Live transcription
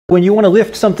When you want to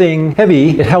lift something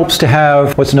heavy, it helps to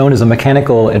have what's known as a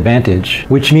mechanical advantage,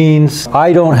 which means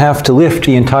I don't have to lift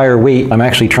the entire weight I'm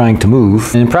actually trying to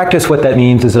move. And in practice, what that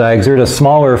means is that I exert a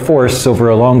smaller force over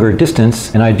a longer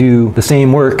distance, and I do the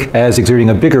same work as exerting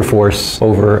a bigger force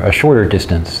over a shorter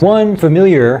distance. One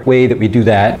familiar way that we do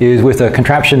that is with a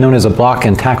contraption known as a block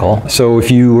and tackle. So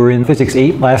if you were in Physics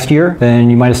 8 last year, then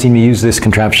you might have seen me use this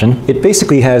contraption. It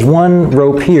basically has one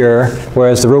rope here,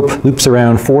 whereas the rope loops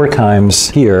around 4 times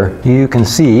here. You can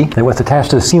see that what's attached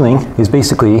to the ceiling is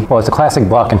basically, well, it's a classic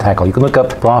block and tackle. You can look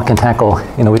up block and tackle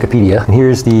in the Wikipedia. And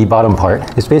here's the bottom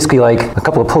part. It's basically like a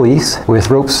couple of pulleys with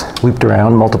ropes looped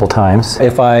around multiple times.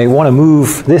 If I want to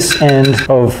move this end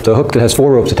of the hook that has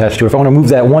 4 ropes attached to it, if I want to move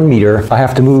that 1 meter, I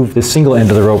have to move this single end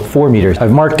of the rope 4 meters.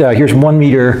 I've marked out, here's 1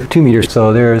 meter, 2 meters.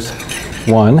 So there's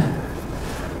 1,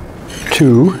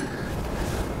 2,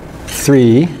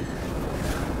 3,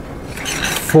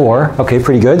 4. Okay,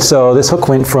 pretty good. So this hook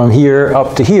went from here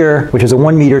up to here, which is a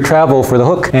 1 meter travel for the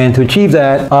hook. And to achieve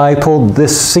that, I pulled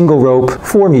this single rope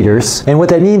 4 meters. And what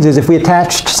that means is if we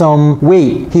attached some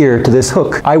weight here to this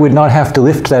hook, I would not have to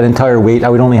lift that entire weight. I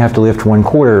would only have to lift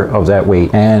 1/4 of that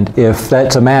weight. And if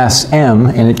that's a mass M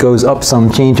and it goes up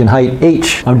some change in height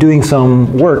H, I'm doing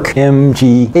some work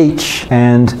mgh,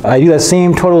 and I do that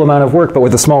same total amount of work but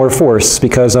with a smaller force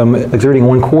because I'm exerting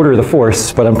 1/4 of the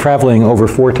force, but I'm traveling over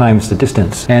 4 times the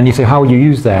distance. And you say, how would you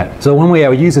use that? So one way I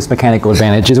would use this mechanical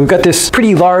advantage is we've got this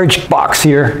pretty large box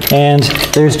here, and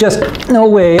there's just no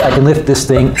way I can lift this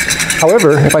thing.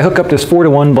 However, if I hook up this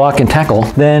 4-to-1 block and tackle,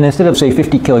 then instead of say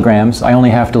 50 kilograms, I only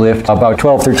have to lift about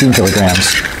 12, 13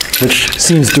 kilograms, which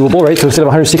seems doable, right? So instead of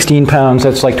 116 pounds,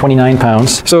 that's like 29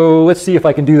 pounds. So let's see if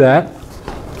I can do that.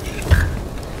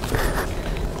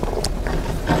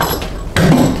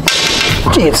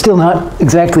 Gee, it's still not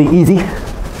exactly easy.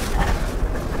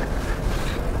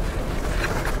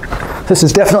 This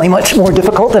is definitely much more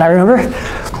difficult than I remember.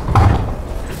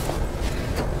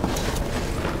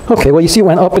 Okay, well you see it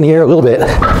went up in the air a little bit.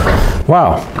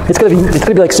 Wow, it's gonna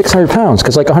be like 600 pounds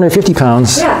because like 150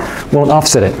 pounds won't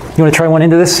offset it. You want to try one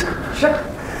into this? Sure.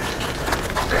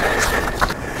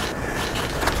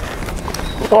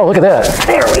 Oh, look at that.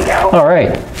 There we go. All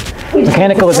right.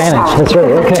 Mechanical advantage. That's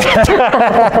right.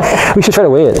 Okay. We should try to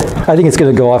weigh it. I think it's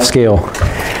going to go off scale.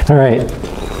 All right.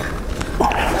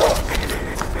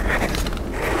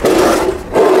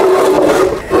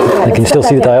 Can you still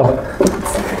see the dial?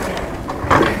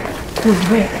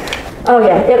 Oh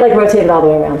yeah, it like rotated all the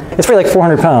way around. It's probably like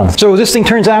 400 pounds. So this thing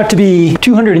turns out to be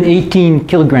 218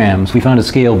 kilograms. We found a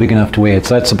scale big enough to weigh it.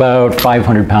 So that's about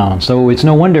 500 pounds. So it's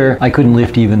no wonder I couldn't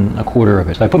lift even 1/4 of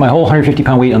it. So I put my whole 150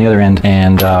 pound weight on the other end,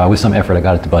 and with some effort I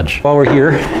got it to budge. While we're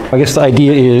here, I guess the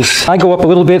idea is I go up a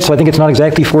little bit, so I think it's not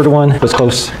exactly 4-to-1, but it's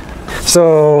close.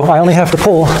 So I only have to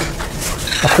pull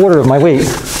 1/4 of my weight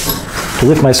to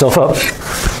lift myself up.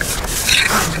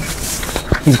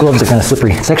 These gloves are kind of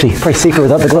slippery. It's actually probably safer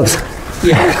without the gloves.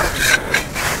 Yeah.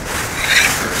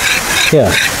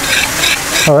 Yeah.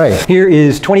 All right. Here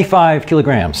is 25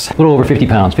 kilograms, a little over 50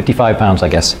 pounds, 55 pounds, I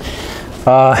guess.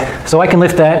 So I can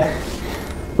lift that,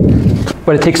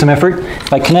 but it takes some effort.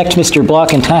 If I connect Mr.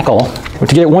 Block and Tackle,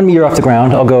 to get 1 meter off the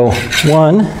ground, I'll go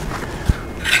 1,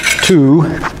 2,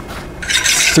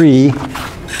 3,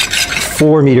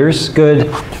 4 meters.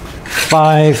 Good.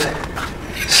 5,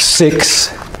 6,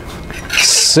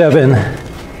 7,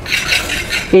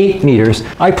 8 meters.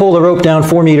 I pull the rope down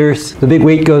 4 meters, the big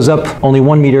weight goes up only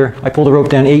 1 meter. I pull the rope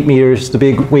down 8 meters, the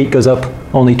big weight goes up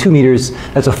only 2 meters.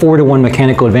 That's a 4-to-1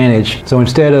 mechanical advantage. So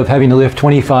instead of having to lift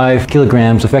 25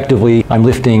 kilograms, effectively I'm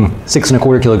lifting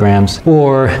 6¼ kilograms.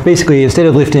 Or basically instead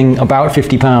of lifting about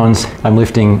 50 pounds, I'm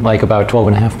lifting like about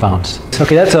 12.5 pounds.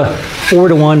 Okay, that's a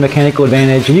 4-to-1 mechanical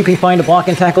advantage. And you can find a block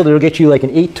and tackle that'll get you like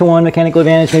an 8-to-1 mechanical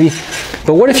advantage maybe.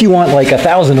 But what if you want like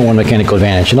 1,000-to-1 mechanical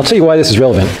advantage? And I'll tell you why this is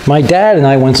relevant. My dad and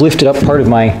I once lifted up part of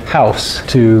my house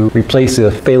to replace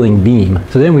a failing beam.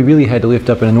 So then we really had to lift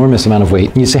up an enormous amount of weight.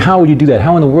 And you say, how would you do that?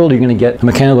 How in the world are you going to get a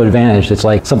mechanical advantage that's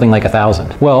like something like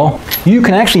 1,000? Well, you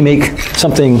can actually make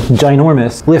something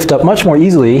ginormous lift up much more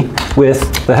easily with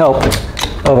the help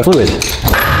of a fluid.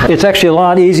 It's actually a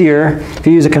lot easier if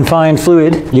you use a confined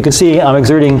fluid. You can see I'm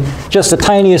exerting just the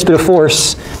tiniest bit of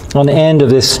force on the end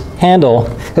of this handle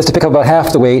just to pick up about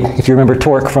half the weight, if you remember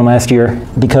torque from last year,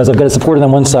 because I've got it supported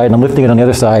on one side and I'm lifting it on the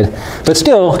other side. But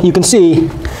still, you can see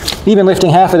even lifting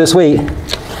half of this weight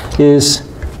is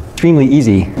extremely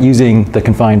easy using the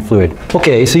confined fluid.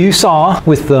 Okay, so you saw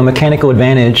with the mechanical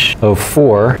advantage of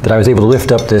 4 that I was able to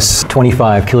lift up this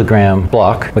 25 kilogram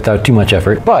block without too much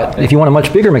effort. But if you want a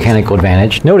much bigger mechanical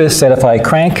advantage, notice that if I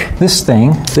crank this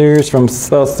thing, there's from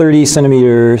about 30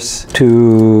 centimeters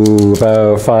to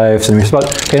about 5 centimeters. Okay,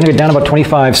 I'm going to get down about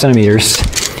 25 centimeters.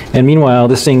 And meanwhile,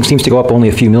 this thing seems to go up only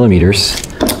a few millimeters.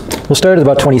 We'll start at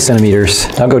about 20 centimeters.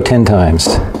 I'll go 10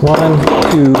 times.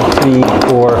 1, 2, 3,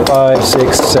 4, 5,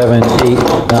 6, 7,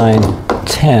 8, 9,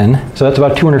 10. So that's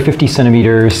about 250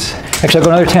 centimeters. Actually, I'll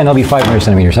go another 10, that'll be 500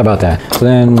 centimeters. How about that? So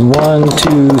then 1,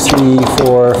 2, 3,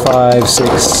 4, 5,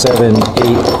 6, 7,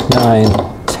 8,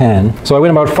 9, 10. So I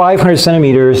went about 500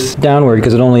 centimeters downward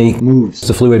because it only moves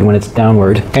the fluid when it's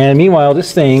downward. And meanwhile,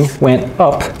 this thing went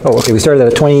up. Oh, okay, we started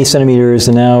at 20 centimeters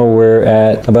and now we're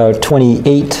at about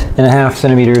 28 and a half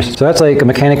centimeters. So that's like a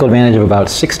mechanical advantage of about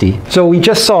 60. So we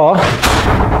just saw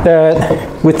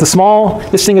that with the small,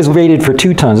 this thing is rated for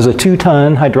 2 tons. It's a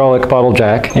 2-ton hydraulic bottle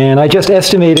jack. And I just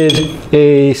estimated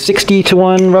a 60 to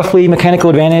 1 roughly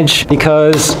mechanical advantage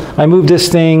because I moved this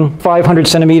thing 500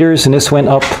 centimeters and this went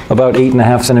up about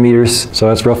 8.5 centimeters. So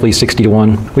that's roughly 60 to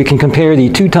 1. We can compare the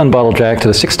 2-ton bottle jack to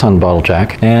the 6-ton bottle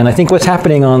jack. And I think what's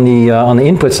happening on the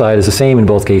input side is the same in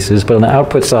both cases, but on the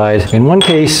output side, in one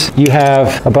case, you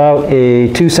have about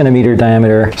a 2 centimeter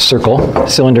diameter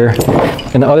cylinder.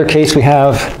 In the other case, we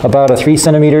have about a 3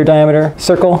 centimeter diameter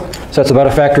circle. So that's about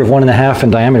a factor of 1.5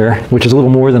 in diameter, which is a little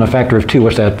more than a factor of 2.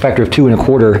 What's that? Factor of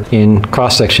 2.25 in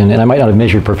cross section, and I might not have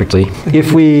measured perfectly.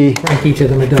 If we crank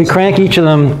each of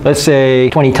them, let's say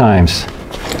 20 times.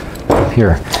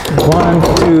 Here.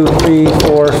 1, 2, 3,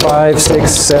 4, 5,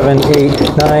 6, 7,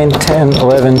 8, 9, 10,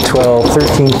 11, 12,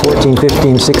 13, 14,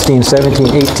 15, 16, 17,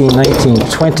 18, 19,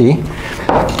 20.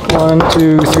 1,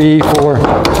 2, 3,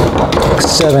 4,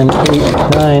 7, 8,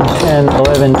 9, 10,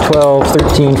 11, 12,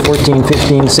 13, 14,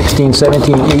 15, 16,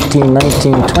 17, 18,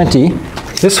 19, 20.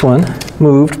 This one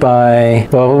moved by,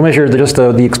 well, we'll measure just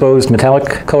the exposed metallic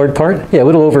colored part. Yeah, a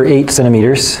little over 8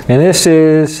 centimeters. And this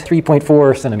is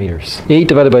 3.4 centimeters. 8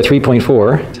 divided by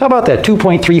 3.4. How about that?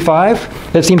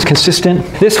 2.35? That seems consistent.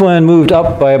 This one moved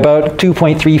up by about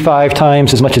 2.35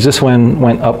 times as much as this one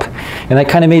went up. And that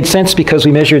kind of made sense because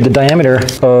we measured the diameter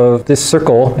of this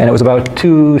circle and it was about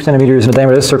 2 centimeters and the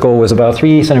diameter of this circle was about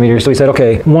 3 centimeters. So we said,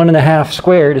 okay, 1.5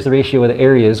 squared is the ratio of the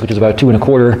areas, which is about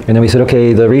 2.25. And then we said,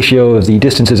 okay, the ratio of the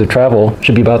distances of travel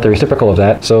should be about the reciprocal of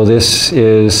that. So this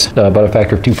is about a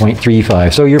factor of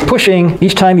 2.35. So you're pushing,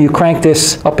 each time you crank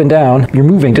this up and down, you're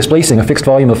moving, displacing a fixed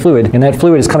volume of fluid, and that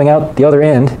fluid is coming out the other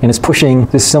end and it's pushing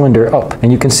this cylinder up. And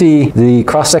you can see the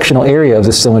cross-sectional area of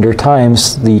this cylinder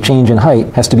times the change in height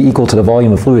has to be equal to the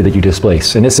volume of fluid that you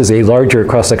displace. And this is a larger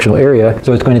cross-sectional area,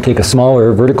 so it's going to take a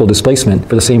smaller vertical displacement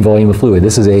for the same volume of fluid.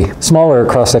 This is a smaller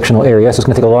cross-sectional area, so it's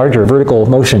going to take a larger vertical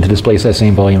motion to displace that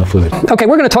same volume of fluid. Okay,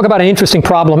 we're going to talk about an interesting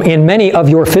problem in many of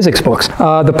your physics books.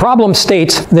 The problem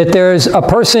states that there's a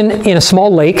person in a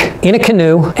small lake in a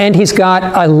canoe and he's got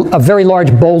a very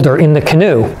large boulder in the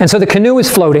canoe. And so the canoe is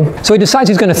floating. So he decides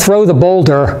he's going to throw the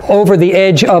boulder over the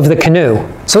edge of the canoe.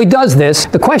 So he does this.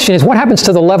 The question is, what happens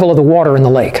to the level of the water in the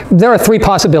lake? There are 3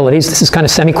 possibilities. This is kind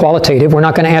of semi-qualitative. We're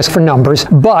not going to ask for numbers.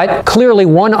 But clearly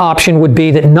one option would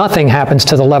be that nothing happens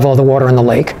to the level of the water in the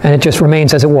lake and it just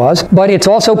remains as it was. But it's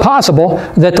also possible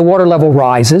that the water level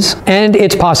rises and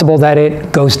it's possible that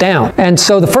it goes down. And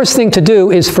so the first thing to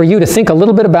do is for you to think a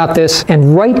little bit about this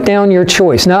and write down your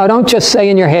choice. Now, don't just say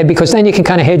in your head because then you can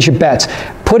kind of hedge your bets.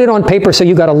 Put it on paper so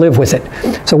you got to live with it.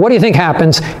 So what do you think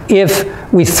happens if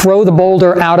we throw the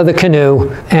boulder out of the canoe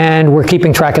and we're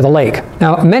keeping track of the lake?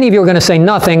 Now, many of you are going to say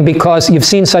nothing because you've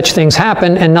seen such things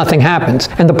happen and nothing happens.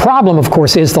 And the problem, of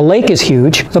course, is the lake is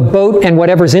huge. The boat and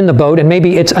whatever's in the boat, and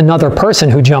maybe it's another person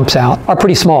who jumps out, are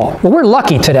pretty small. Well, we're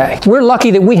lucky today. We're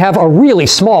lucky that we have a really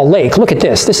small lake. Look at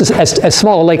this. This is as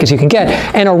small a lake as you can get,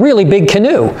 and a really big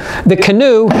canoe. The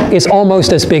canoe is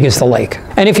almost as big as the lake.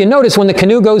 And if you notice, when the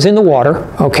canoe goes in the water,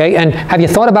 okay, and have you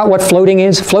thought about what floating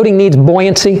is? Floating needs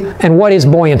buoyancy. And what is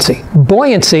buoyancy?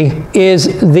 Buoyancy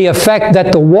is the effect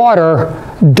that the water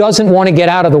doesn't want to get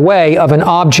out of the way of an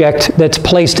object that's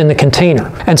placed in the container.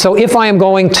 And so if I am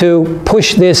going to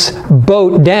push this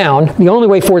boat down, the only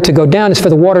way for it to go down is for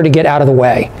the water to get out of the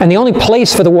way. And the only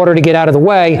place for the water to get out of the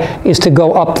way is to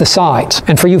go up the sides.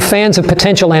 And for you fans of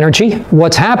potential energy,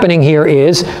 what's happening here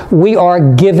is we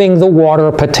are giving the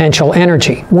water potential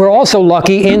energy. We're also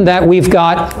lucky in that we've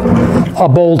got a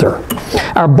boulder.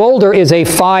 Our boulder is a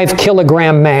 5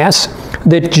 kilogram mass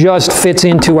that just fits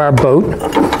into our boat.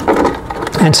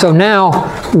 And so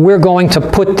now we're going to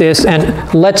put this,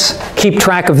 and let's keep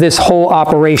track of this whole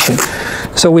operation.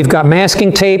 So we've got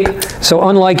masking tape. So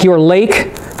unlike your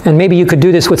lake, And maybe you could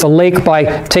do this with a lake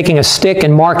by taking a stick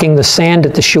and marking the sand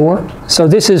at the shore. So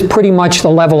this is pretty much the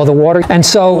level of the water. And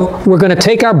so we're going to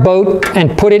take our boat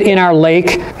and put it in our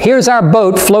lake. Here's our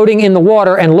boat floating in the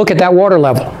water, and look at that water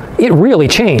level. It really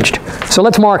changed. So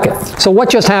let's mark it. So what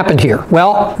just happened here?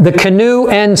 Well, the canoe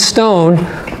and stone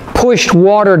pushed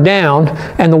water down,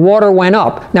 and the water went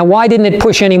up. Now, why didn't it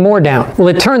push any more down? Well,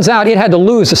 it turns out it had to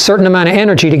lose a certain amount of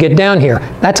energy to get down here.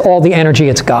 That's all the energy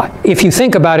it's got. If you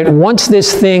think about it, once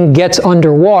this thing gets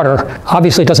underwater,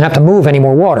 obviously it doesn't have to move any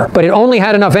more water, but it only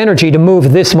had enough energy to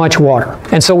move this much water.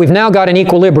 And so we've now got an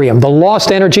equilibrium. The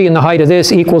lost energy in the height of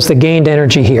this equals the gained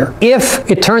energy here. If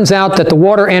it turns out that the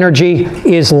water energy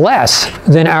is less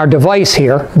than our device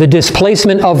here, the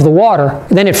displacement of the water,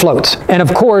 then it floats. And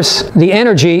of course, the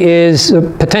energy is,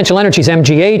 potential energy is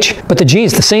mgh, but the g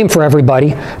is the same for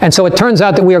everybody. And so it turns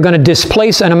out that we are going to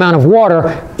displace an amount of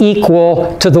water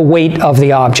equal to the weight of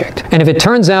the object. And if it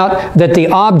turns out that the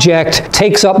object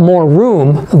takes up more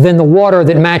room than the water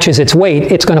that matches its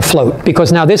weight, it's going to float.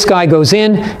 Because now this guy goes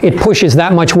in, it pushes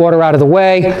that much water out of the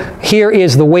way. Here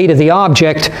is the weight of the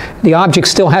object. The object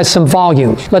still has some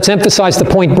volume. Let's emphasize the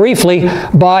point briefly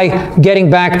by getting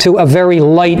back to a very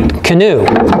light canoe.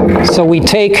 So we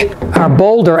take our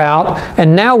boulder out,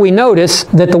 and now we notice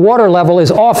that the water level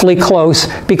is awfully close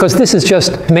because this is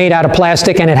just made out of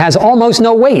plastic and it has almost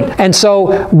no weight. And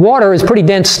so water is pretty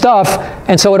dense stuff,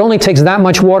 and so it only takes that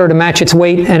much water to match its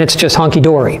weight, and it's just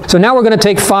hunky-dory. So now we're going to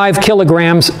take 5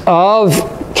 kilograms of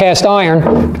cast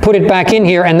iron, put it back in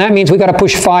here, and that means we've got to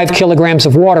push 5 kilograms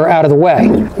of water out of the way,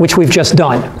 which we've just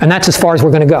done. And that's as far as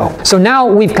we're going to go. So now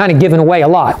we've kind of given away a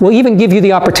lot. We'll even give you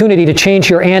the opportunity to change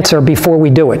your answer before we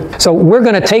do it. So we're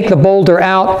going to take the boulder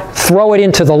out, throw it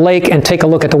into the lake, and take a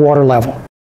look at the water level.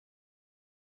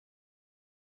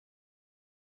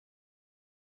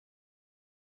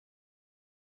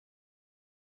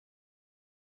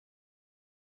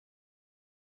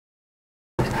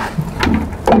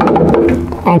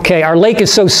 Okay, our lake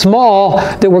is so small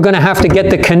that we're going to have to get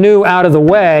the canoe out of the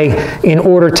way in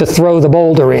order to throw the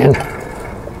boulder in.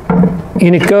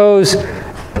 In it goes,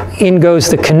 in goes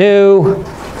the canoe.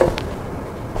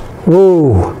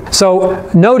 Woo. So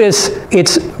notice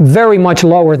it's very much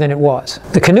lower than it was.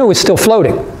 The canoe is still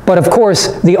floating. But of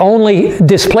course, the only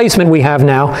displacement we have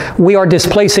now, we are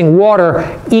displacing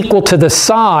water equal to the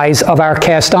size of our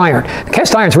cast iron. The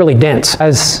cast iron is really dense,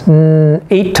 as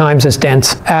 8 times as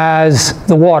dense as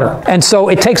the water. And so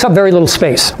it takes up very little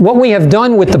space. What we have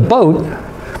done with the boat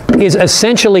is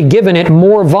essentially given it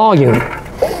more volume.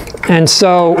 And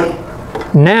so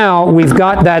now we've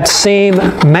got that same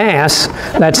mass,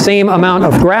 that same amount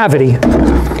of gravity,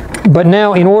 but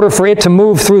now in order for it to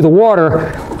move through the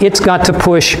water, it's got to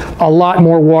push a lot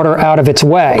more water out of its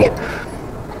way.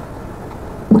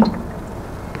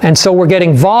 And so we're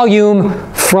getting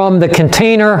volume from the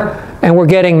container, and we're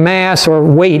getting mass or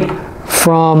weight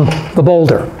from the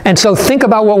boulder. And so think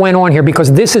about what went on here,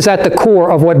 because this is at the core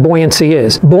of what buoyancy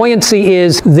is. Buoyancy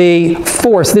is the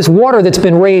force. This water that's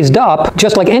been raised up,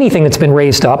 just like anything that's been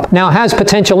raised up, now has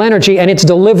potential energy, and it's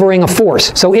delivering a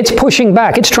force. So it's pushing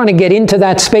back. It's trying to get into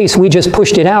that space we just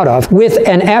pushed it out of with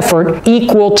an effort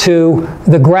equal to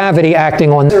the gravity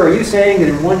acting on. Sir, are you saying that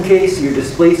in one case you're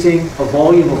displacing a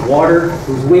volume of water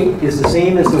whose weight is the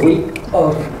same as the weight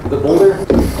of the boulder?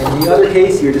 And in the other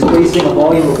case, you're displacing a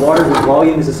volume of water whose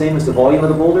volume is the same as the volume of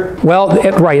the boulder? Well,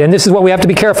 right, and this is what we have to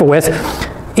be careful with.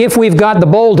 If we've got the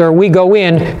boulder, we go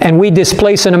in and we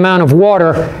displace an amount of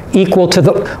water equal to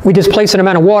the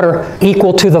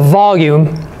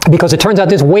volume, because it turns out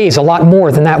this weighs a lot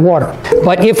more than that water.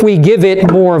 But if we give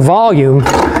it more volume,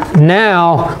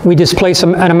 now we displace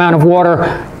an amount of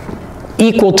water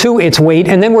equal to its weight,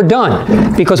 and then we're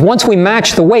done. Because once we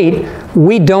match the weight,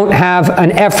 we don't have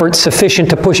an effort sufficient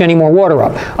to push any more water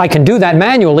up. I can do that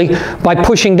manually by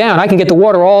pushing down. I can get the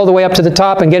water all the way up to the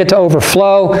top and get it to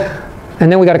overflow,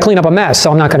 and then we got to clean up a mess, so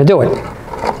I'm not going to do it.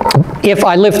 If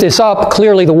I lift this up,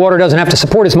 clearly the water doesn't have to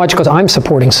support as much because I'm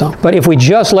supporting some. But if we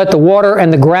just let the water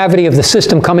and the gravity of the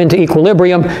system come into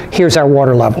equilibrium, here's our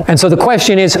water level. And so the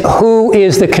question is, what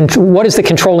is the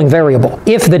controlling variable?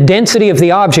 If the density of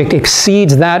the object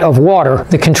exceeds that of water,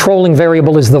 the controlling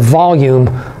variable is the volume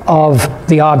of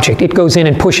the object. It goes in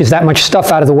and pushes that much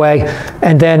stuff out of the way,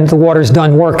 and then the water's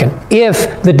done working.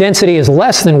 If the density is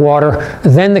less than water,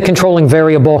 then the controlling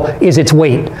variable is its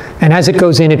weight. And as it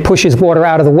goes in, it pushes water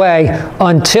out of the way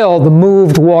until the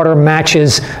moved water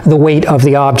matches the weight of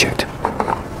the object.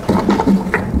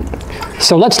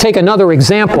 So let's take another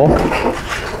example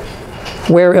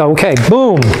where, okay,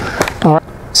 boom. All right.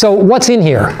 So what's in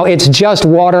here? It's just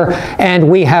water, and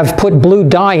we have put blue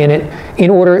dye in it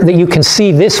in order that you can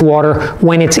see this water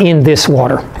when it's in this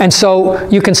water. And so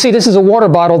you can see this is a water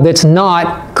bottle that's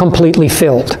not completely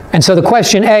filled. And so the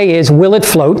question A is, will it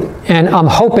float? And I'm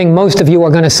hoping most of you are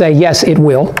going to say, yes, it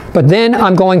will. But then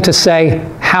I'm going to say,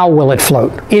 how will it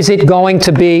float? Is it going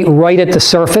to be right at the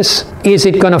surface? Is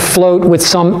it going to float with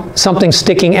something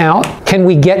sticking out? Can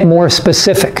we get more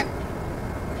specific?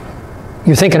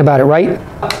 You're thinking about it, right?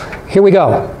 Here we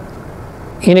go.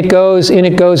 In it goes,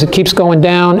 it keeps going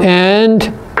down, and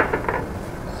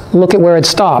look at where it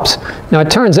stops. Now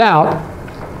it turns out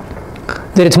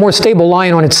that it's more stable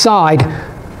lying on its side,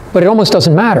 but it almost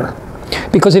doesn't matter.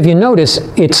 Because if you notice,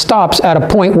 it stops at a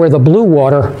point where the blue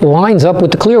water lines up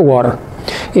with the clear water.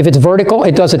 If it's vertical,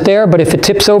 it does it there, but if it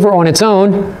tips over on its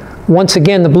own, once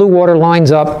again, the blue water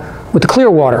lines up with the clear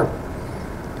water.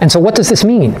 And so what does this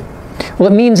mean?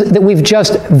 Well, it means that we've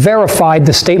just verified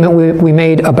the statement we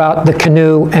made about the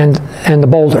canoe and the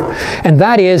boulder. And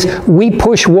that is, we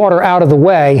push water out of the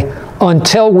way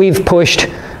until we've pushed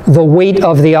the weight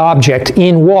of the object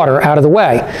in water out of the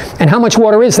way. And how much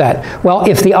water is that? Well,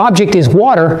 if the object is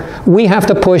water, we have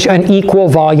to push an equal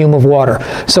volume of water.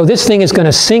 So this thing is going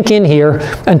to sink in here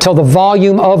until the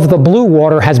volume of the blue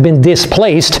water has been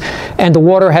displaced and the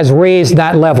water has raised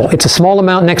that level. It's a small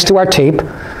amount next to our tape,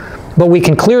 but we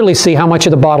can clearly see how much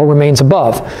of the bottle remains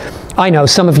above. I know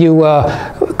some of you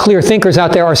clear thinkers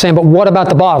out there are saying, but what about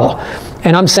the bottle?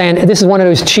 And I'm saying this is one of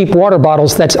those cheap water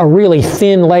bottles that's a really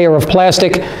thin layer of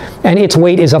plastic, and its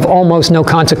weight is of almost no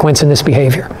consequence in this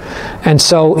behavior. And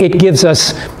so it gives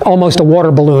us almost a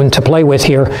water balloon to play with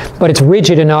here, but it's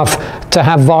rigid enough to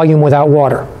have volume without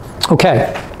water.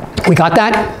 Okay, we got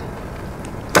that?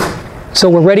 So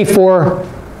we're ready for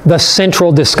the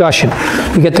central discussion.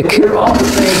 We get the... You're also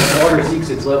saying water seeks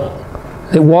its level.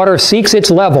 The water seeks its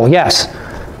level, yes.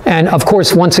 And of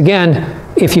course, once again,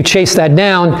 if you chase that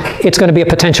down, it's going to be a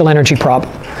potential energy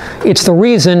problem. It's the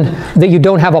reason that you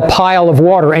don't have a pile of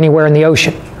water anywhere in the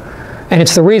ocean. And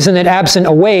it's the reason that absent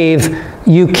a wave,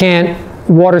 you can't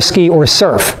water ski or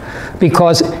surf,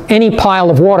 because any pile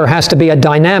of water has to be a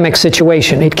dynamic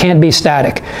situation. It can't be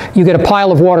static. You get a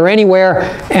pile of water anywhere,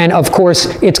 and of course,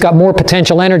 it's got more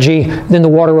potential energy than the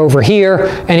water over here,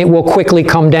 and it will quickly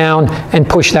come down and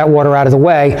push that water out of the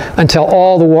way until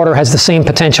all the water has the same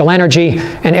potential energy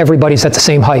and everybody's at the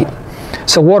same height.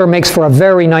 So water makes for a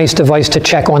very nice device to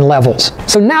check on levels.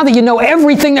 So now that you know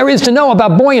everything there is to know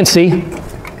about buoyancy,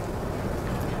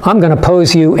 I'm going to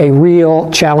pose you a real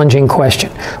challenging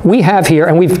question. We have here,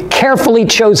 and we've carefully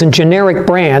chosen generic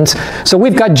brands, so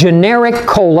we've got generic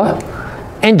cola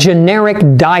and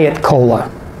generic diet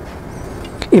cola.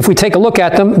 If we take a look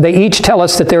at them, they each tell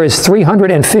us that there is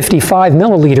 355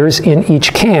 milliliters in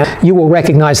each can. You will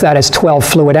recognize that as 12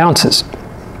 fluid ounces.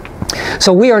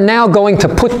 So we are now going to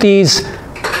put these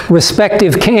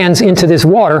respective cans into this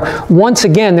water. Once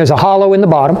again, there's a hollow in the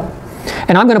bottom.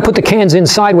 And I'm going to put the cans in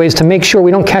sideways to make sure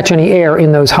we don't catch any air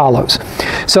in those hollows.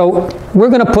 So we're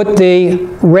going to put the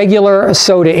regular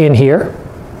soda in here.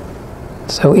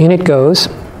 So in it goes.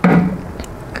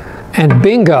 And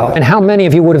bingo. And how many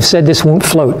of you would have said this won't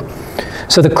float?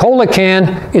 So the cola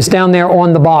can is down there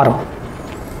on the bottom.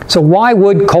 So why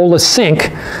would cola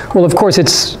sink? Well, of course,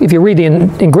 if you read the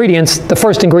ingredients, the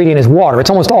first ingredient is water.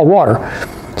 It's almost all water.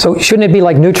 So shouldn't it be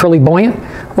like neutrally buoyant?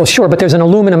 Well, sure, but there's an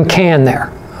aluminum can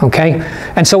there. Okay,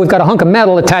 and so we've got a hunk of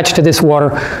metal attached to this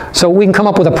water, so we can come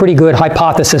up with a pretty good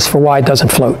hypothesis for why it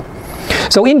doesn't float.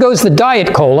 So in goes the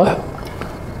diet cola.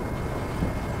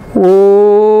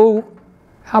 Whoa,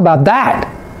 how about that?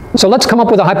 So let's come up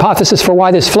with a hypothesis for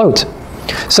why this floats.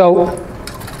 So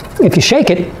if you shake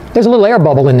it, there's a little air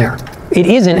bubble in there. It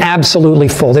isn't absolutely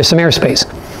full. There's some airspace.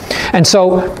 And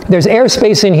so there's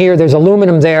airspace in here, there's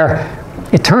aluminum there.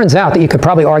 It turns out that you could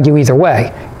probably argue either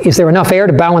way. Is there enough air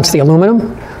to balance the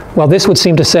aluminum? Well, this would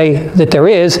seem to say that there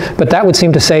is, but that would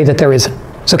seem to say that there isn't.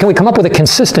 So can we come up with a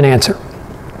consistent answer?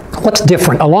 What's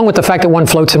different? Along with the fact that one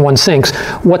floats and one sinks,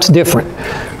 what's different?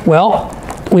 Well,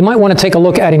 we might want to take a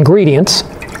look at ingredients.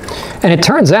 And it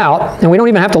turns out, and we don't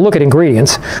even have to look at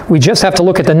ingredients, we just have to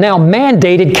look at the now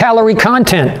mandated calorie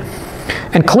content.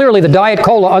 And clearly the diet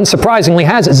cola, unsurprisingly,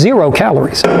 has 0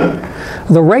 calories.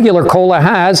 The regular cola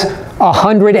has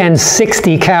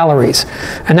 160 calories.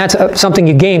 And that's something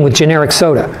you gain with generic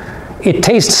soda. It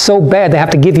tastes so bad they have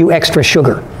to give you extra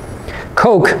sugar.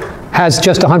 Coke has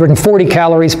just 140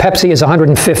 calories, Pepsi is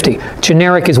 150,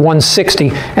 generic is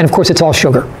 160, and of course it's all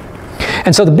sugar.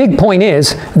 And so the big point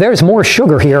is, there's more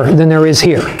sugar here than there is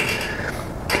here.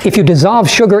 If you dissolve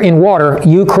sugar in water,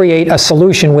 you create a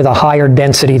solution with a higher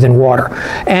density than water.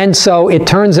 And so it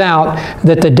turns out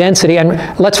that the density,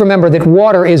 and let's remember that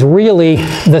water is really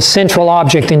the central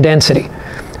object in density.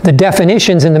 The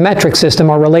definitions in the metric system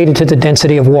are related to the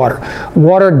density of water.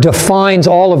 Water defines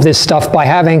all of this stuff by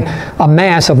having a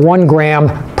mass of 1 gram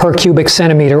per cubic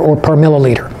centimeter or per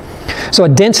milliliter. So a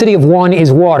density of 1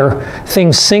 is water.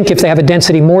 Things sink if they have a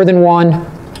density more than 1.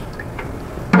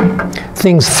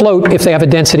 Things float if they have a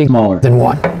density smaller than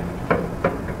 1.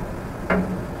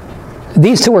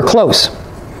 These two are close.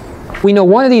 We know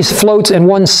one of these floats and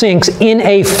one sinks in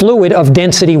a fluid of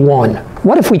density 1.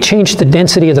 What if we changed the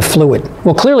density of the fluid?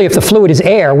 Well, clearly if the fluid is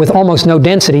air with almost no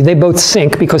density, they both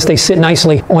sink because they sit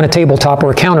nicely on a tabletop or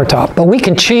a countertop. But we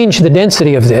can change the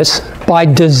density of this by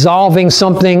dissolving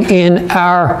something in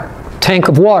our tank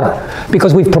of water,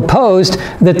 because we've proposed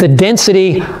that the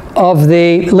density of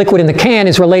the liquid in the can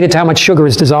is related to how much sugar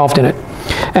is dissolved in it.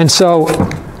 And so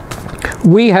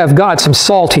we have got some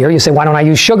salt here. You say, why don't I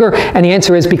use sugar? And the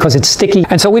answer is because it's sticky.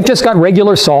 And so we've just got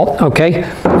regular salt, okay?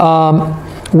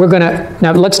 We're going to,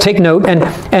 now let's take note, and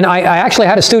I actually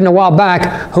had a student a while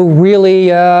back who really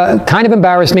kind of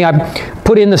embarrassed me. I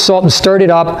put in the salt and stirred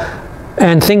it up,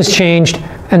 and things changed,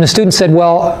 and the student said,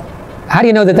 well, how do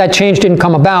you know that that change didn't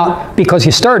come about because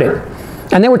you stirred it?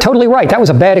 And they were totally right. That was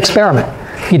a bad experiment.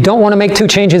 You don't want to make 2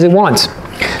 changes at once.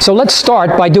 So let's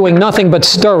start by doing nothing but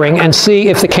stirring and see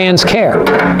if the cans care.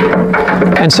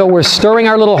 And so we're stirring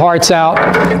our little hearts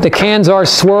out. The cans are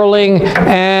swirling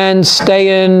and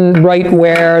staying right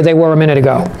where they were a minute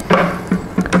ago.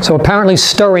 So apparently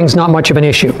stirring's not much of an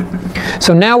issue.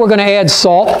 So now we're going to add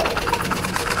salt.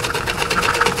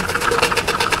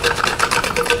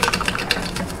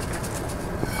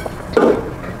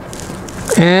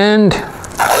 And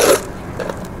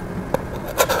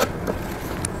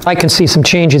I can see some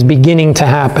changes beginning to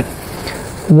happen.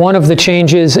 One of the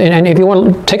changes, and if you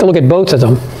want to take a look at both of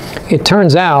them, it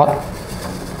turns out,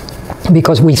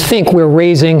 because we think we're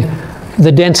raising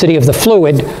the density of the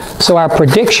fluid, so our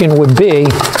prediction would be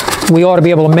we ought to be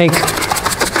able to make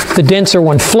the denser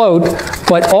one float,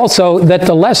 but also that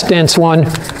the less dense one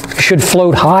should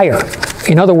float higher.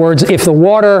 In other words, if the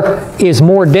water is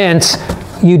more dense,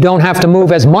 you don't have to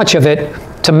move as much of it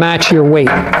to match your weight.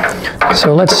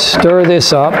 So let's stir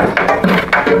this up.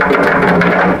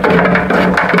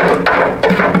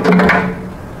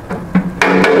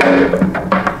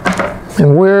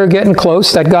 And we're getting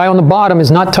close. That guy on the bottom is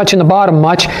not touching the bottom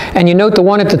much. And you note the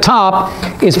one at the top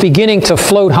is beginning to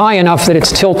float high enough that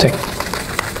it's tilting.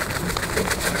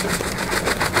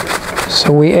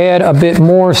 So we add a bit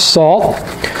more salt.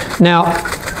 Now,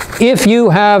 if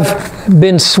you have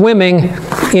been swimming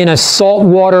in a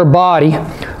saltwater body,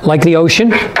 like the ocean,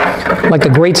 like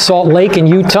the Great Salt Lake in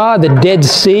Utah, the Dead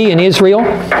Sea in Israel,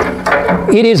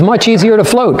 it is much easier to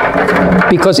float.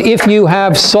 Because if you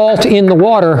have salt in the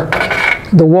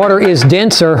water is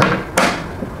denser,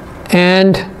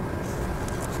 and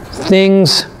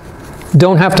things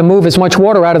don't have to move as much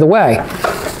water out of the way.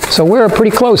 So we're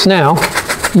pretty close now.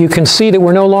 You can see that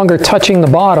we're no longer touching the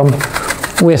bottom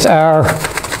with our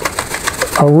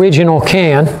original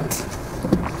can,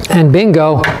 and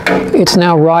bingo, it's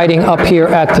now riding up here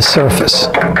at the surface.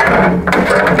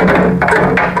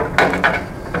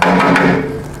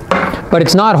 But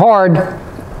it's not hard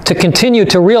to continue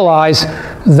to realize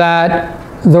that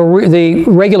the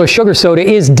regular sugar soda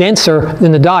is denser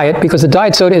than the diet, because the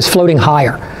diet soda is floating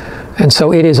higher, and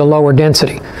so it is a lower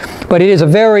density. But it is a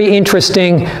very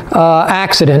interesting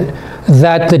accident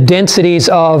that the densities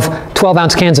of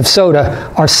 12-ounce cans of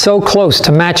soda are so close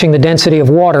to matching the density of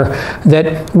water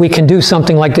that we can do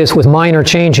something like this with minor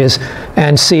changes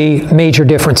and see major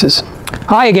differences.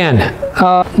 Hi again.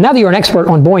 Now that you're an expert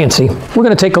on buoyancy, we're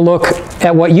going to take a look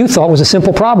at what you thought was a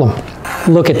simple problem.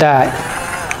 Look at that.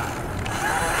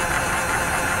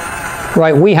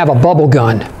 Right, we have a bubble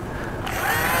gun.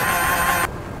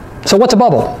 So what's a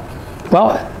bubble?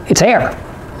 Well, it's air,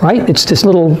 right? It's this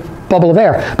little bubble of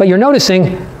air. But you're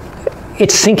noticing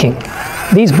it's sinking.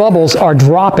 These bubbles are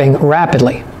dropping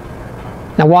rapidly.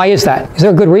 Now, why is that? Is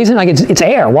there a good reason? Like, it's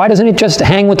air. Why doesn't it just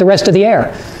hang with the rest of the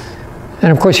air?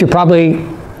 And of course, you're probably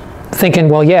thinking,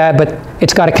 well, yeah, but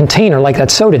it's got a container like that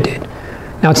soda did.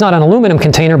 Now, it's not an aluminum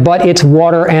container, but it's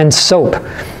water and soap,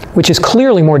 which is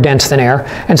clearly more dense than air.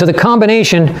 And so the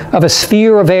combination of a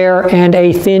sphere of air and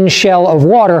a thin shell of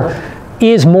water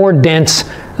is more dense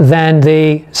than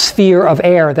the sphere of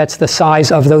air that's the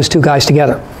size of those two guys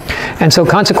together. And so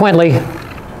consequently,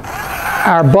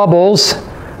 our bubbles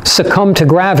succumb to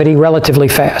gravity relatively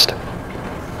fast.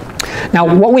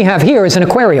 Now, what we have here is an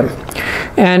aquarium.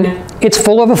 And It's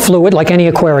full of a fluid like any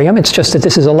aquarium. It's just that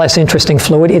this is a less interesting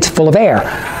fluid. It's full of air.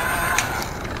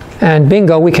 And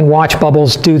bingo, we can watch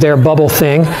bubbles do their bubble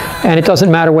thing, and it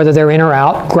doesn't matter whether they're in or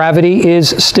out. Gravity is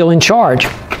still in charge.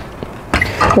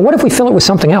 But what if we fill it with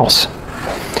something else?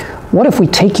 What if we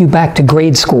take you back to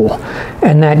grade school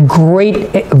and that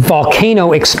great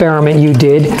volcano experiment you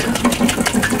did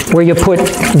where you put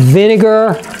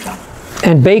vinegar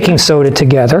and baking soda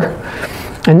together?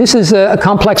 And this is a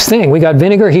complex thing. We got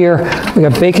vinegar here, we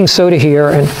got baking soda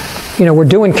here, and you know, we're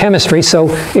doing chemistry, so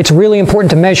it's really important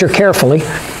to measure carefully.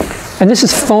 And this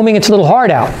is foaming its little heart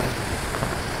out.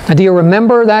 Now, do you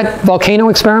remember that volcano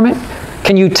experiment?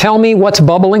 Can you tell me what's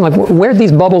bubbling? Like, where'd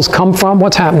these bubbles come from?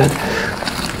 What's happening?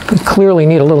 We clearly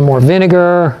need a little more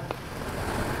vinegar,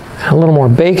 a little more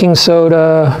baking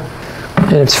soda,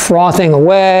 and it's frothing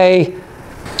away.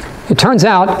 It turns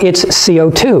out it's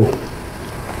CO2.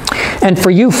 And for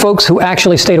you folks who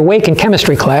actually stayed awake in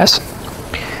chemistry class,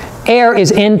 air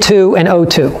is N2 and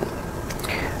O2.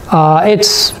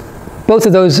 Both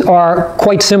of those are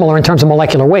quite similar in terms of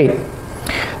molecular weight.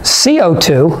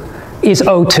 CO2 is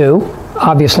O2,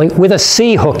 obviously, with a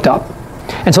C hooked up.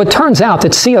 And so it turns out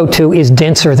that CO2 is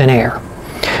denser than air.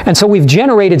 And so we've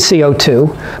generated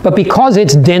CO2, but because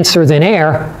it's denser than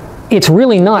air, it's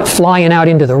really not flying out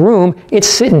into the room, it's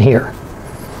sitting here.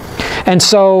 And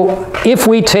so if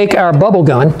we take our bubble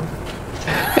gun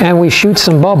and we shoot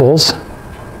some bubbles,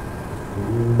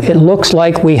 it looks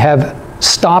like we have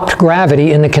stopped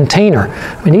gravity in the container.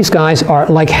 I mean, these guys are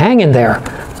like hanging there.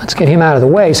 Let's get him out of the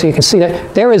way so you can see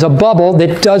that there is a bubble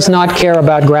that does not care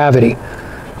about gravity.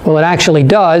 Well, it actually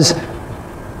does,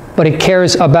 but it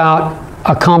cares about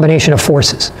a combination of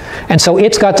forces. And so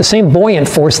it's got the same buoyant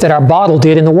force that our bottle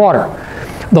did in the water.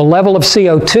 The level of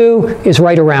CO2 is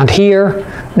right around here.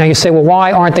 Now you say, well,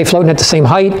 why aren't they floating at the same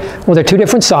height? Well, they're two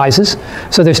different sizes,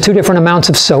 so there's two different amounts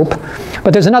of soap.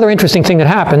 But there's another interesting thing that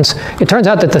happens. It turns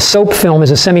out that the soap film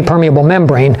is a semi-permeable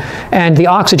membrane, and the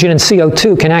oxygen and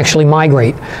CO2 can actually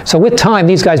migrate. So with time,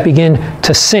 these guys begin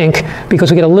to sink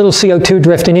because we get a little CO2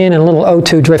 drifting in and a little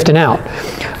O2 drifting out.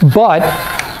 But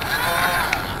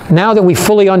now that we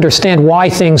fully understand why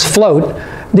things float,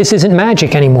 this isn't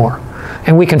magic anymore.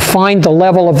 And we can find the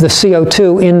level of the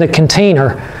CO2 in the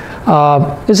container.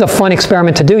 This is a fun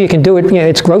experiment to do. You can do it, you know,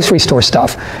 it's grocery store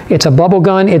stuff. It's a bubble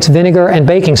gun, it's vinegar and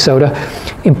baking soda.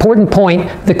 Important point,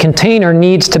 the container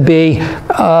needs to be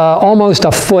almost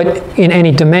a foot in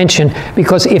any dimension,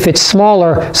 because if it's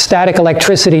smaller, static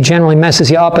electricity generally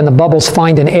messes you up and the bubbles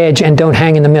find an edge and don't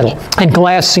hang in the middle. And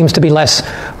glass seems to be less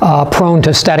prone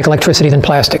to static electricity than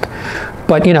plastic.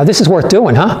 But you know, this is worth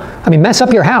doing, huh? I mean, mess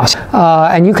up your house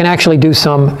and you can actually do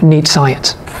some neat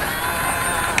science.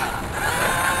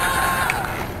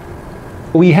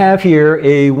 We have here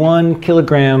a 1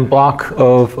 kilogram block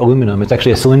of aluminum. It's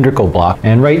actually a cylindrical block.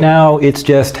 And right now it's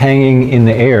just hanging in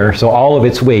the air. So all of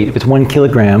its weight, if it's 1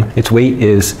 kilogram, its weight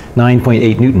is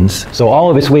 9.8 newtons. So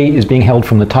all of its weight is being held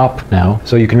from the top now.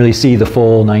 So you can really see the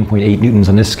full 9.8 newtons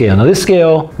on this scale. Now this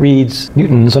scale reads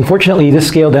newtons. Unfortunately, this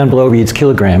scale down below reads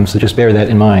kilograms, so just bear that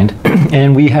in mind.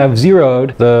 And we have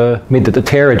made the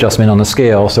tare adjustment on the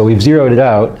scale. So we've zeroed it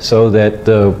out so that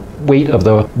the weight of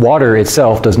the water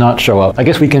itself does not show up. I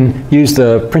guess we can use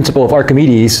the principle of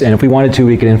Archimedes, and if we wanted to,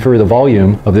 we could infer the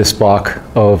volume of this block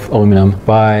of aluminum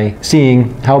by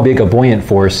seeing how big a buoyant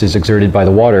force is exerted by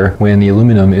the water when the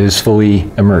aluminum is fully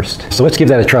immersed. So let's give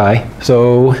that a try.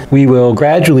 So we will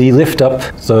gradually lift up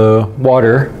the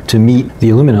water to meet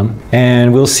the aluminum,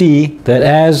 and we'll see that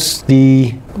as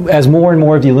more and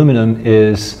more of the aluminum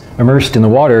is immersed in the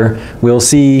water, we'll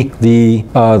see the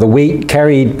weight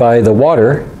carried by the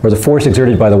water, or the force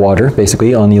exerted by the water,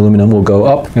 basically, on the aluminum will go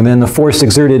up, and then the force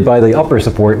exerted by the upper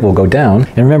support will go down.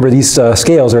 And remember, these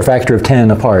scales are a factor of 10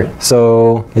 apart.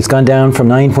 So it's gone down from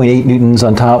 9.8 newtons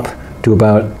on top to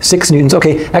about 6 newtons.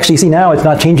 Okay, actually, see, now it's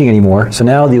not changing anymore. So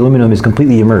now the aluminum is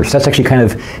completely immersed. That's actually kind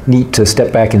of neat to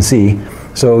step back and see.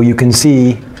 So you can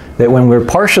see that when we're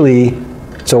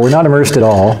so we're not immersed at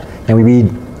all, and we read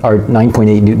our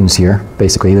 9.8 newtons here,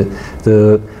 basically.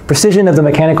 The precision of the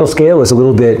mechanical scale is a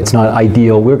little bit, it's not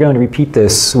ideal. We're going to repeat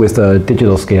this with a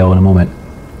digital scale in a moment.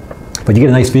 But you get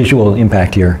a nice visual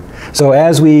impact here. So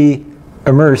as we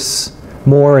immerse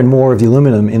more and more of the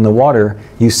aluminum in the water,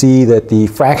 you see that the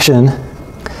fraction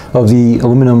of the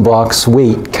aluminum block's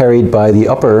weight carried by the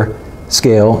upper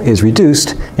scale is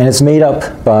reduced, and it's made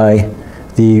up by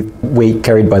the weight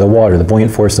carried by the water, the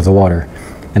buoyant force of the water.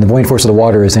 And the buoyant force of the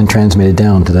water is then transmitted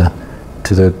down to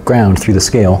the ground through the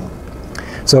scale.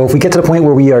 So if we get to the point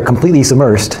where we are completely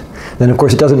submersed, then of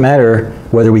course it doesn't matter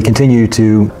whether we continue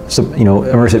to,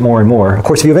 immerse it more and more. Of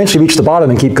course, if you eventually reach the bottom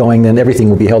and keep going, then everything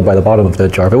will be held by the bottom of the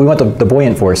jar, but we want the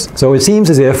buoyant force. So it seems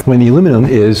as if when the aluminum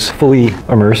is fully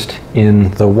immersed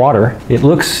in the water, it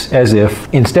looks as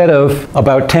if instead of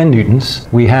about 10 newtons,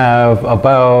 we have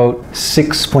about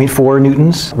 6.4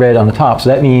 newtons red on the top. So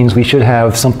that means we should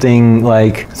have something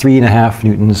like 3.5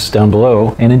 newtons down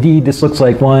below. And indeed, this looks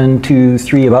like 1, 2,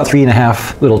 3, about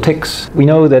 3.5 little ticks. We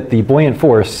know that the buoyant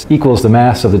force equals the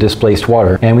mass of the displaced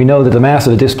water. And we know that the mass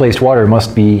of the displaced water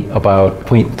must be about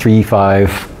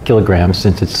 0.35 kilograms,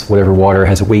 since it's whatever water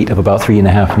has a weight of about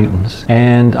 3.5 newtons.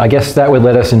 And I guess that would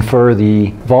let us infer the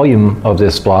volume of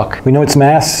this block. We know its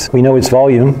mass, we know its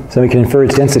volume, so we can infer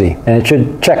its density. And it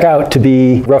should check out to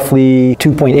be roughly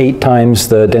 2.8 times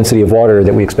the density of water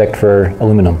that we expect for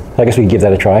aluminum. I guess we could give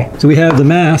that a try. So we have the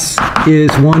mass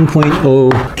is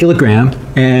 1.0 kilogram,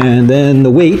 and then the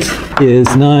weight is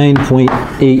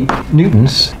 9.8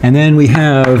 newtons. And then we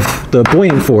have the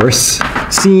buoyant force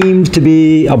seemed to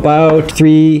be about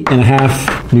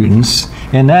 3.5 newtons.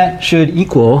 And that should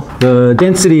equal the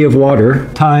density of water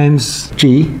times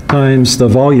G times the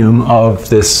volume of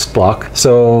this block.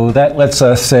 So that lets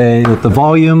us say that the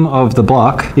volume of the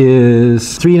block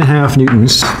is 3.5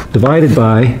 newtons divided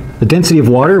by the density of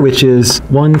water, which is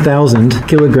 1,000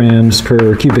 kilograms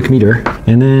per cubic meter,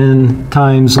 and then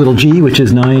times little g, which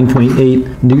is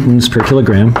 9.8 newtons per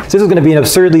kilogram. So this is going to be an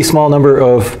absurdly small number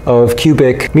of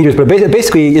cubic meters, but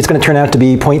basically it's going to turn out to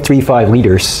be 0.35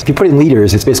 liters. If you put it in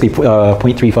liters, it's basically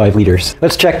 0.35 liters.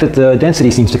 Let's check that the density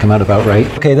seems to come out about right.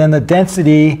 Okay, then the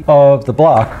density of the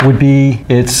block would be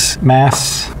its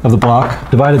mass of the block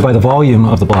divided by the volume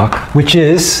of the block, which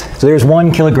is, so there's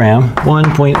 1 kilogram,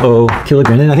 1.0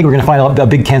 kilogram. And I think we're going to find a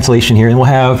big cancellation here, and we'll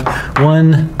have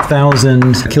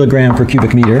 1,000 kilogram per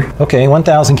cubic meter. Okay,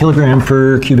 1,000 kilogram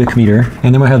per cubic meter,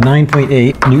 and then we'll have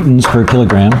 9.8 newtons per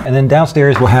kilogram, and then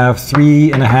downstairs we'll have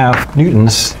 3.5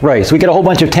 newtons. Right, so we get a whole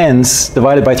bunch of tens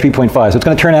divided by 3.5, so it's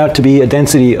going to turn out to be a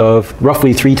density of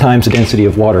roughly 3 times the density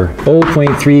of water.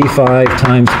 0.35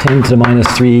 times 10 to the minus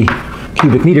 3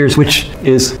 cubic meters, which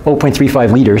is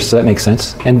 0.35 liters, so that makes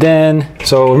sense. And then,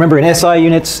 so remember in SI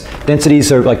units,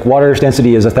 densities are like water's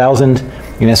density is 1,000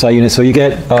 in SI units, so you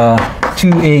get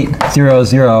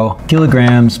 2800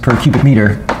 kilograms per cubic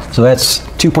meter. So that's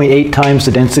 2.8 times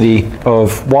the density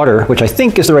of water, which I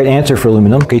think is the right answer for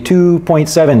aluminum. Okay,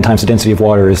 2.7 times the density of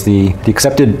water is the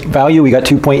accepted value. We got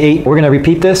 2.8. We're going to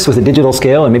repeat this with a digital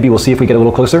scale, and maybe we'll see if we get a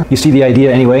little closer. You see the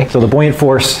idea anyway. So the buoyant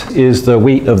force is the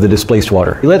weight of the displaced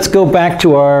water. Let's go back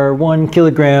to our 1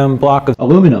 kilogram block of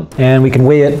aluminum, and we can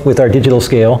weigh it with our digital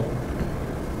scale.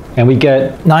 And we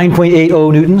get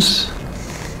 9.80 newtons.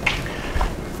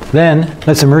 Then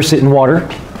let's immerse it in water.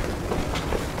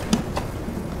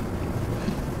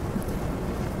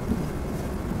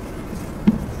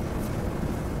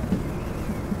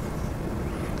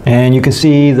 And you can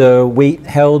see the weight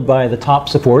held by the top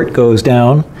support goes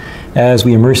down as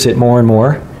we immerse it more and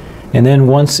more. And then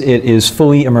once it is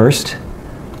fully immersed,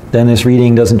 then this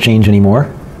reading doesn't change anymore.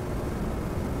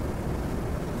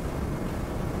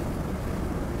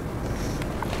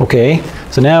 Okay,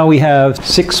 so now we have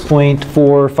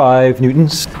 6.45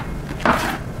 newtons.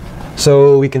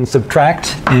 So we can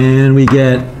subtract and we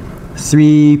get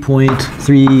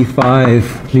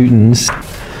 3.35 newtons.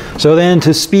 So then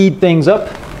to speed things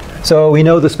up, so we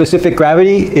know the specific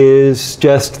gravity is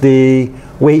just the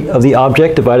weight of the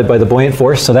object divided by the buoyant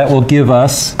force. So that will give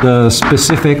us the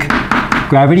specific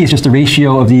gravity. It's just the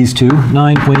ratio of these two,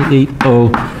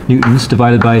 9.80 newtons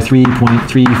divided by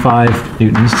 3.35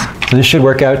 newtons. So this should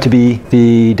work out to be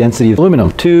the density of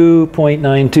aluminum,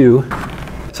 2.92.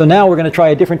 So now we're going to try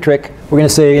a different trick. We're going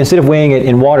to say, instead of weighing it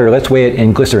in water, let's weigh it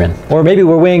in glycerin. Or maybe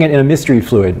we're weighing it in a mystery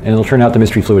fluid, and it'll turn out the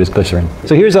mystery fluid is glycerin.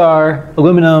 So here's our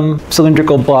aluminum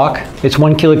cylindrical block. It's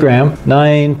 1 kilogram,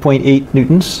 9.8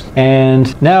 newtons.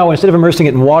 And now, instead of immersing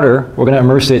it in water, we're going to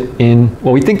immerse it in,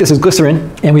 well, we think this is glycerin.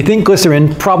 And we think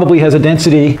glycerin probably has a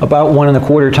density about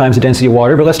 1.25 times the density of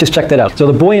water, but let's just check that out. So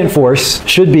the buoyant force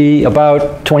should be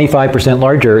about 25%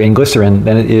 larger in glycerin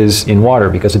than it is in water,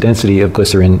 because the density of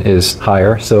glycerin is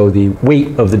higher. So the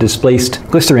weight of the displaced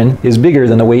glycerin is bigger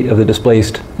than the weight of the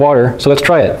displaced water. So let's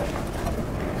try it.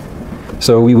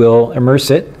 So we will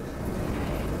immerse it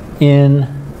in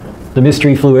the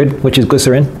mystery fluid, which is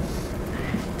glycerin.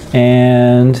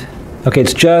 And okay,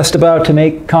 it's just about to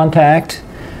make contact.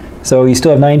 So you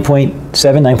still have 9.7,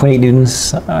 9.8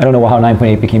 newtons. I don't know how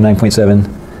 9.8 became 9.7.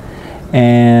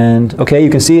 And okay,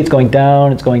 you can see it's going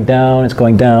down, it's going down, it's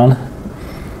going down.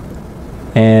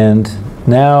 And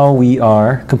now we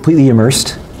are completely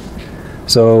immersed.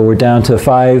 So we're down to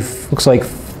looks like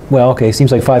well, okay,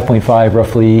 seems like 5.5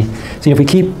 roughly. See, if we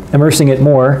keep immersing it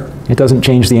more, it doesn't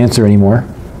change the answer anymore.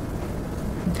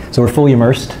 So we're fully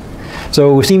immersed.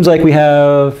 So it seems like we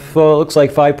have, well, it looks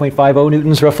like 5.50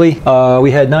 newtons roughly.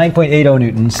 We had 9.80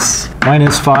 newtons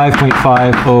minus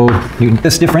 5.50 newtons.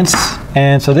 This difference.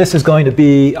 And so this is going to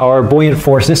be our buoyant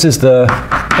force. This is the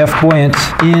F buoyant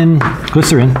in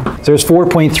glycerin. So there's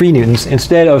 4.3 newtons.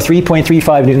 Instead of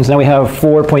 3.35 newtons, now we have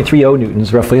 4.30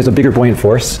 newtons roughly as a bigger buoyant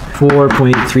force.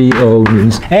 4.30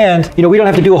 newtons. And, you know, we don't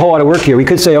have to do a whole lot of work here. We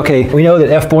could say, okay, we know that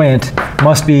F buoyant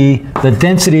must be the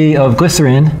density of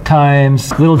glycerin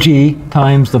times little g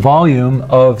times the volume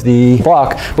of the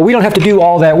block. But we don't have to do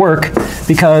all that work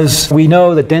because we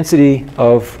know the density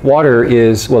of water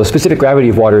is, well, the specific gravity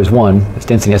of water is 1. Its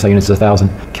density in SI units is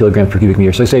 1,000 kilograms per cubic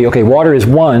meter. So we say, okay, water is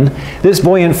 1. This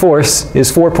buoyant force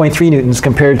is 4.3 newtons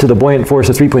compared to the buoyant force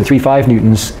of 3.35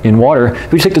 newtons in water.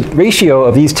 If we just take the ratio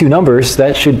of these two numbers,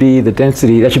 that should be the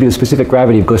density, that should be the specific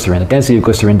gravity of glycerin. The density of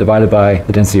glycerin divided by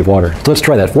the density of water. So let's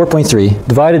try that. 4.3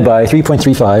 divided by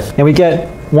 3.35, and we get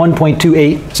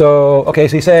 1.28. So, okay,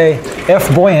 so you say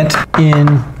F buoyant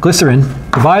in glycerin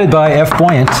divided by F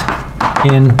buoyant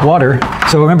in water.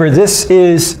 So remember, this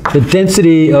is the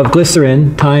density of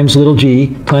glycerin times little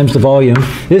g times the volume.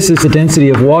 This is the density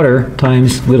of water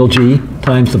times little g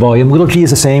times the volume. Little g is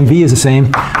the same, v is the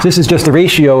same. So this is just the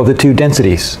ratio of the two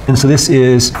densities. And so this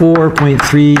is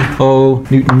 4.30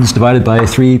 newtons divided by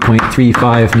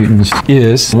 3.35 newtons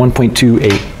is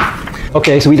 1.28.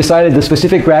 Okay, so we decided the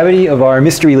specific gravity of our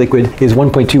mystery liquid is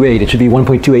 1.28. It should be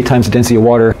 1.28 times the density of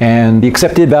water. And the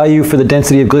accepted value for the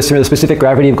density of glycerin, the specific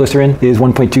gravity of glycerin, is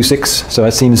 1.26. So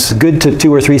that seems good to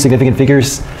 2 or 3 significant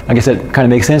figures. I guess that kind of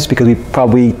makes sense because we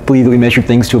probably believe that we measured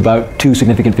things to about 2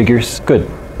 significant figures.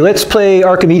 Good. Let's play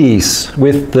Archimedes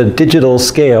with the digital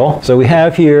scale. So we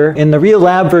have here, in the real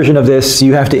lab version of this,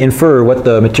 you have to infer what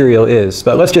the material is.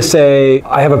 But let's just say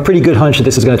I have a pretty good hunch that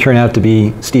this is going to turn out to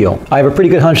be steel. I have a pretty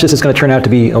good hunch this is going to turn out to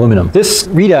be aluminum. This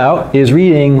readout is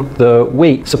reading the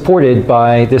weight supported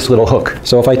by this little hook.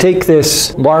 So if I take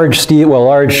this large steel, well,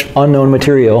 large unknown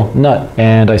material, nut,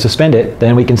 and I suspend it,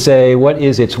 then we can say what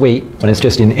is its weight when it's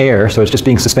just in air. So it's just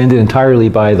being suspended entirely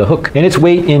by the hook. And its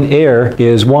weight in air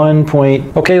is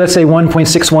let's say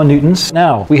 1.61 newtons.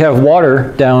 Now, we have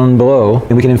water down below,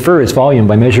 and we can infer its volume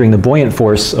by measuring the buoyant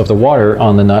force of the water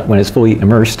on the nut when it's fully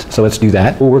immersed. So let's do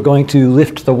that. Well, we're going to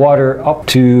lift the water up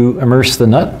to immerse the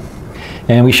nut.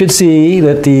 And we should see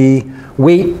that the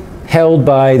weight held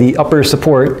by the upper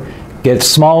support gets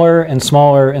smaller and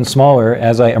smaller and smaller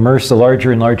as I immerse the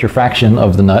larger and larger fraction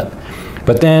of the nut.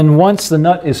 But then once the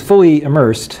nut is fully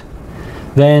immersed,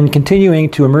 then continuing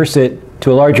to immerse it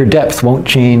to a larger depth won't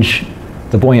change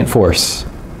the buoyant force.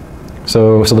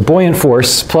 So the buoyant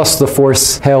force plus the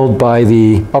force held by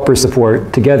the upper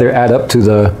support together add up to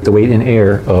the weight in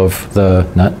air of the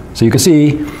nut. So you can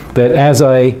see that as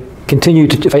I continue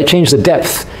to, if I change the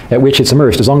depth at which it's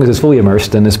immersed, as long as it's fully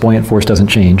immersed, then this buoyant force doesn't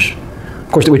change.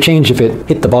 Of course, it would change if it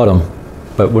hit the bottom,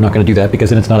 but we're not going to do that because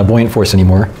then it's not a buoyant force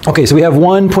anymore. Okay, so we have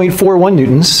 1.41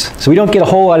 newtons. So we don't get a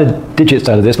whole lot of digits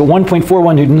out of this, but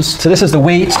 1.41 newtons. So this is the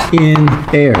weight in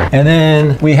air. And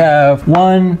then we have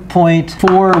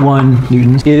 1.41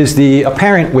 newtons is the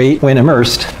apparent weight when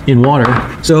immersed in water.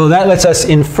 So that lets us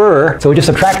infer, so we just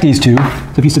subtract these two.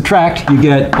 So if you subtract, you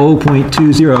get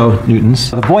 0.20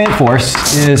 newtons. The buoyant force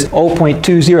is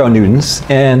 0.20 newtons,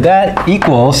 and that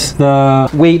equals the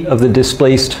weight of the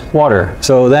displaced water.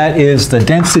 So that is the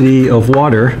density of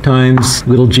water times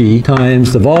little g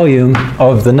times the volume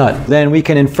of the nut. Then we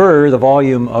can infer the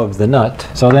volume of the nut.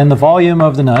 So then the volume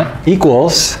of the nut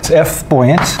equals F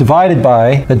buoyant divided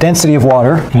by the density of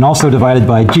water and also divided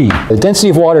by g. The density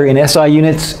of water in SI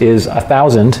units is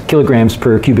 1,000 kilograms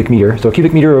per cubic meter. So a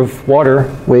cubic meter of water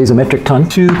weighs a metric ton.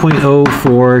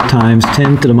 2.04 times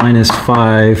 10 to the minus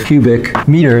 5 cubic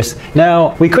meters.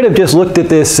 Now, we could have just looked at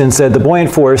this and said the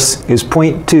buoyant force is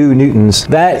 0.2 newtons.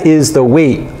 That is the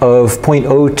weight of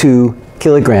 0.02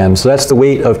 kilograms. So that's the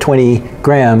weight of 20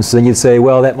 grams. Then you'd say,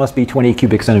 well, that must be 20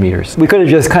 cubic centimeters. We could have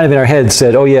just kind of in our head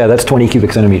said, oh yeah, that's 20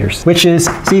 cubic centimeters, which is,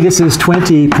 see, this is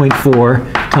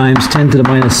 20.4 times 10 to the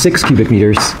minus 6 cubic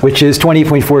meters, which is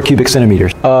 20.4 cubic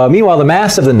centimeters. Meanwhile, the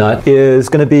mass of the nut is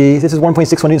going to be, this is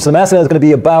 1.61 newtons, so the mass of the nut is going to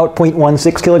be about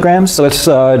 0.16 kilograms. So let's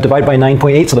divide by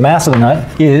 9.8. So the mass of the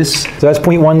nut is, so that's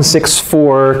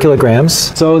 0.164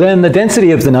 kilograms. So then the density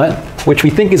of the nut, which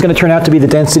we think is going to turn out to be the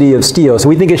density of steel. So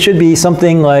we think it should be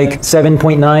something like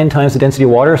 7.9 times the density of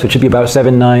water. So it should be about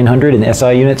 7,900 in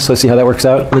SI units. So let's see how that works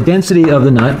out. The density of the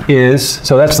nut is,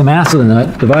 so that's the mass of the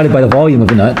nut divided by the volume of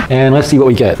the nut. And let's see what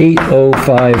we get.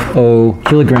 8,050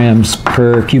 kilograms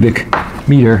per cubic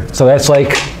meter. So that's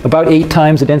like about 8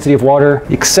 times the density of water.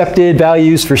 Accepted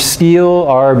values for steel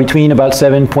are between about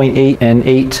 7.8 and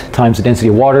 8 times the density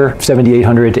of water,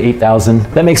 7,800 to 8,000.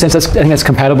 That makes sense. I think that's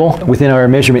compatible within our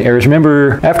measurement errors.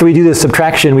 Remember, after we do this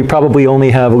subtraction, we probably only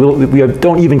have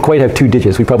don't even quite have 2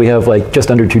 digits. We probably have like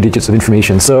just under 2 digits of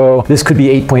information. So this could be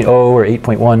 8.0 or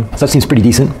 8.1. So that seems pretty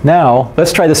decent. Now,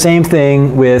 let's try the same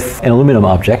thing with an aluminum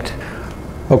object.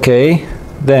 Okay,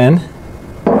 then,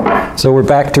 so we're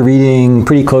back to reading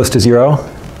pretty close to 0.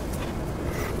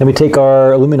 Then we take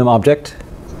our aluminum object,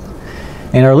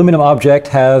 and our aluminum object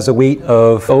has a weight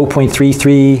of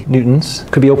 0.33 newtons.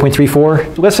 Could be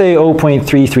 0.34. Let's say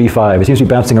 0.335. It seems to be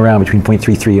bouncing around between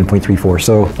 0.33 and 0.34.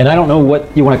 So, and I don't know what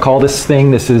you want to call this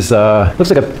thing. This is,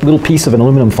 looks like a little piece of an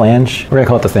aluminum flange. We're going to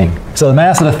call it the thing. So the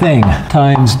mass of the thing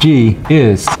times G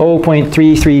is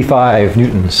 0.335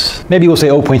 newtons. Maybe we'll say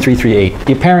 0.338.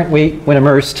 The apparent weight when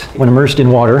immersed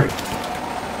in water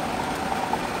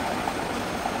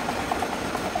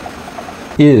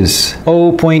is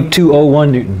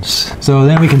 0.201 newtons. So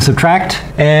then we can subtract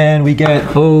and we get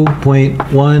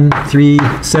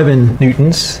 0.137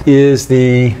 newtons is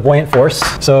the buoyant force.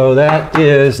 So that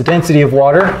is the density of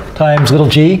water times little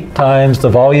g times the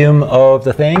volume of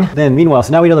the thing. Then meanwhile,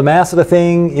 so now we know the mass of the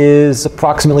thing is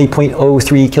approximately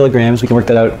 0.03 kilograms. We can work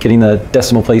that out getting the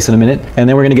decimal place in a minute. And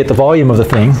then we're going to get the volume of the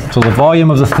thing. So the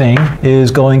volume of the thing is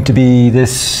going to be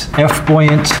this F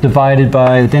buoyant divided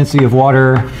by the density of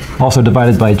water, also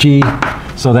divided by G,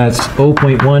 so that's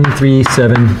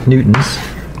 0.137 newtons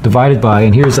divided by,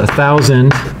 and here's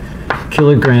 1,000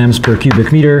 kilograms per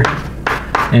cubic meter,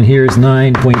 and here's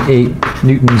 9.8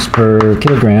 newtons per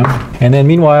kilogram. And then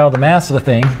meanwhile, the mass of the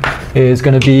thing is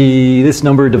going to be this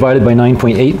number divided by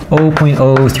 9.8,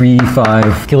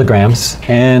 0.035 kilograms.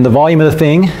 And the volume of the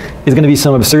thing is going to be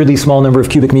some absurdly small number of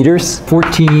cubic meters,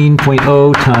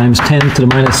 14.0 times 10 to the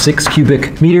minus 6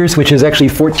 cubic meters, which is actually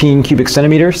 14 cubic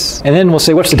centimeters. And then we'll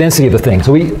say, what's the density of the thing?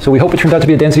 So we hope it turns out to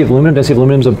be a density of aluminum. Density of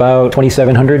aluminum is about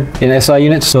 2,700 in SI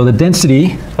units. So the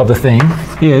density of the thing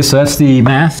is, so that's the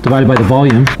mass divided by the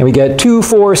volume, and we get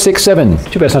 2,467.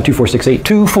 Too bad it's not 2,468.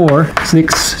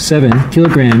 2,467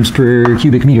 kilograms per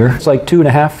cubic meter. It's like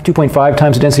 2.5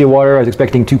 times the density of water. I was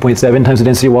expecting 2.7 times the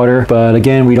density of water, but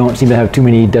again, we don't seem to have too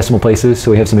many decimal places,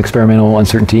 so we have some experimental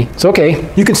uncertainty. So okay,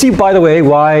 you can see, by the way,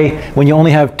 why when you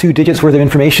only have 2 digits worth of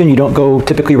information, you don't go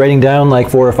typically writing down like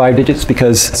 4 or 5 digits,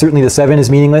 because certainly the 7 is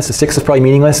meaningless, the 6 is probably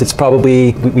meaningless. It's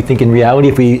probably, we think in reality,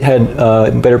 if we had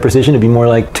better precision, it'd be more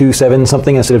like 2.7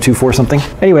 something instead of 2.4 something.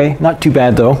 Anyway, not too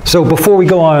bad though. So before we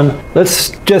go on,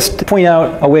 let's just point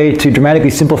out a way to dramatically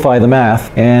simplify the math,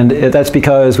 and that's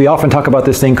because we often talk about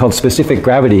this thing called specific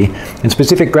gravity, and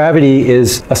specific gravity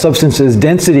is a substance's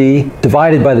density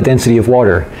divided by the density of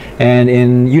water. And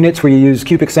in units where you use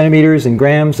cubic centimeters and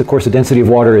grams, of course the density of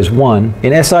water is 1.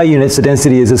 In SI units, the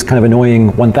density is this kind of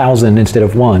annoying 1,000 instead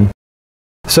of 1.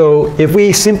 So if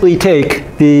we simply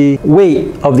take the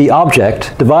weight of the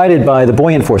object divided by the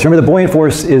buoyant force, remember the buoyant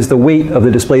force is the weight of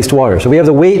the displaced water. So we have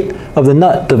the weight of the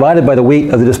nut divided by the weight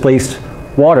of the displaced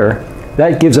water.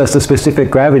 That gives us the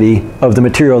specific gravity of the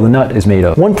material the nut is made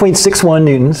of. 1.61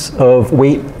 newtons of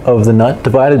weight of the nut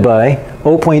divided by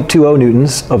 0.20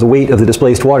 newtons of the weight of the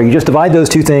displaced water. You just divide those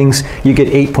two things, you get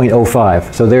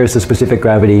 8.05. So there's the specific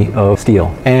gravity of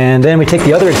steel. And then we take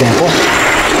the other example.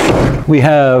 We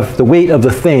have the weight of the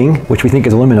thing, which we think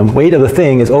is aluminum. Weight of the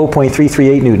thing is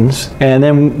 0.338 newtons. And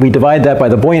then we divide that by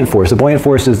the buoyant force. The buoyant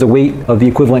force is the weight of the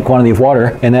equivalent quantity of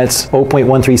water, and that's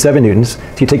 0.137 newtons. So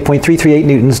you take 0.338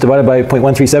 newtons divided by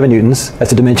 0.137 newtons.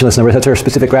 That's a dimensionless number. That's our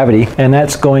specific gravity. And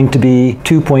that's going to be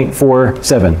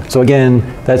 2.47. So again,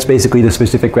 that's basically the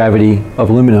specific gravity of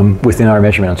aluminum within our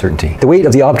measurement uncertainty. The weight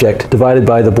of the object divided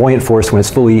by the buoyant force when it's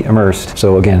fully immersed.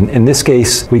 So again, in this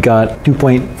case, we got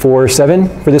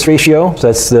 2.47 for this ratio.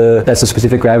 So that's the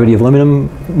specific gravity of aluminum,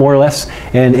 more or less.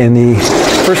 And in the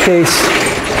first case,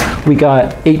 we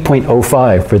got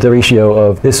 8.05 for the ratio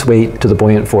of this weight to the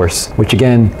buoyant force, which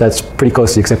again, that's pretty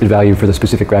close to the accepted value for the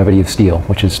specific gravity of steel,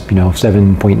 which is,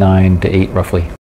 7.9 to 8 roughly.